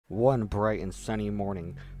One bright and sunny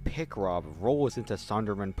morning, Picrob rolls into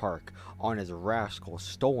Sonderman Park on his rascal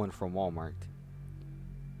stolen from Walmart.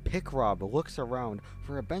 Picrob looks around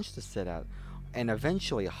for a bench to sit at and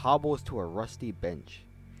eventually hobbles to a rusty bench.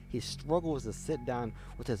 He struggles to sit down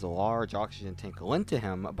with his large oxygen tank lent to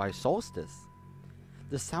him by Solstice.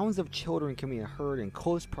 The sounds of children can be heard in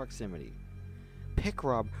close proximity.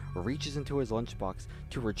 Picrob reaches into his lunchbox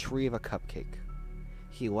to retrieve a cupcake.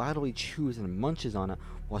 He loudly chews and munches on it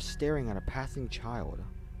while staring at a passing child.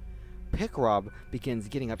 Picrob begins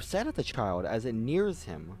getting upset at the child as it nears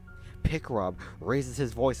him. Picrob raises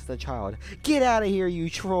his voice at the child. "Get out of here, you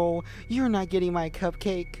troll! You're not getting my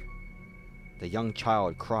cupcake!" The young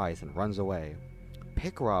child cries and runs away.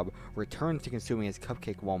 Picrob returns to consuming his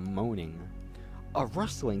cupcake while moaning. A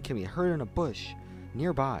rustling can be heard in a bush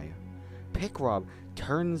nearby. Picrob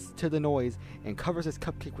turns to the noise and covers his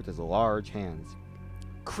cupcake with his large hands.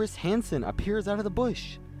 Chris Hansen appears out of the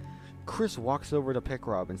bush. Chris walks over to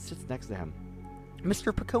Picrob and sits next to him.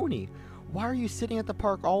 "Mr. Piccone, why are you sitting at the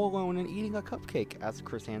park all alone and eating a cupcake?" asks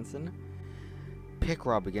Chris Hansen.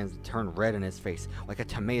 Picrob begins to turn red in his face like a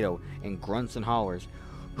tomato and grunts and hollers.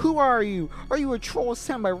 "Who are you? Are you a troll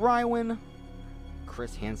sent by Rywin?"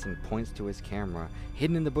 Chris Hansen points to his camera,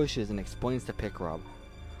 hidden in the bushes, and explains to Picrob.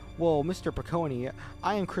 "Well, Mr. Piccone,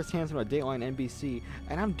 I am Chris Hansen of Dateline NBC,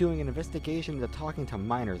 and I'm doing an investigation into talking to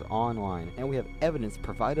minors online, and we have evidence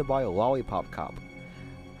provided by a lollipop cop."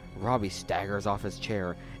 Robbie staggers off his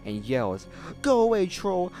chair and yells, "Go away,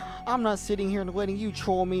 troll! I'm not sitting here and letting you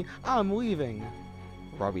troll me. I'm leaving."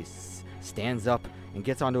 Robbie stands up and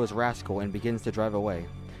gets onto his rascal and begins to drive away.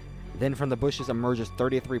 Then from the bushes emerges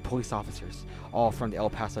 33 police officers, all from the El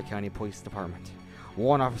Paso County Police Department.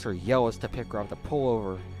 One officer yells to Picrob to pull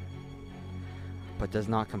over, but does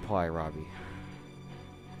not comply.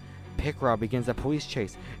 Picrob begins a police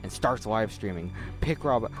chase and starts live streaming.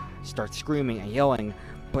 Picrob starts screaming and yelling,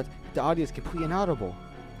 but the audio is completely inaudible.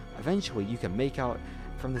 Eventually, you can make out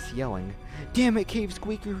from this yelling, "Damn it, Cave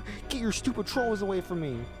Squeaker! Get your stupid trolls away from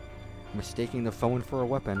me!" Mistaking the phone for a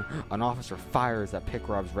weapon, an officer fires at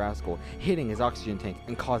Picrob's rascal, hitting his oxygen tank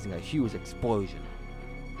and causing a huge explosion.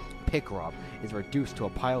 Picrob is reduced to a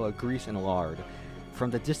pile of grease and lard. From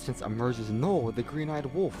the distance emerges Noel, the green-eyed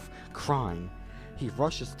wolf, crying. He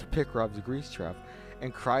rushes to Picrob's grease trap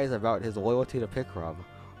and cries about his loyalty to Picrob.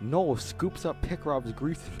 Noel scoops up Picrob's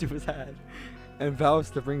grease into his head and vows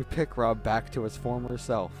to bring Picrob back to his former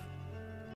self.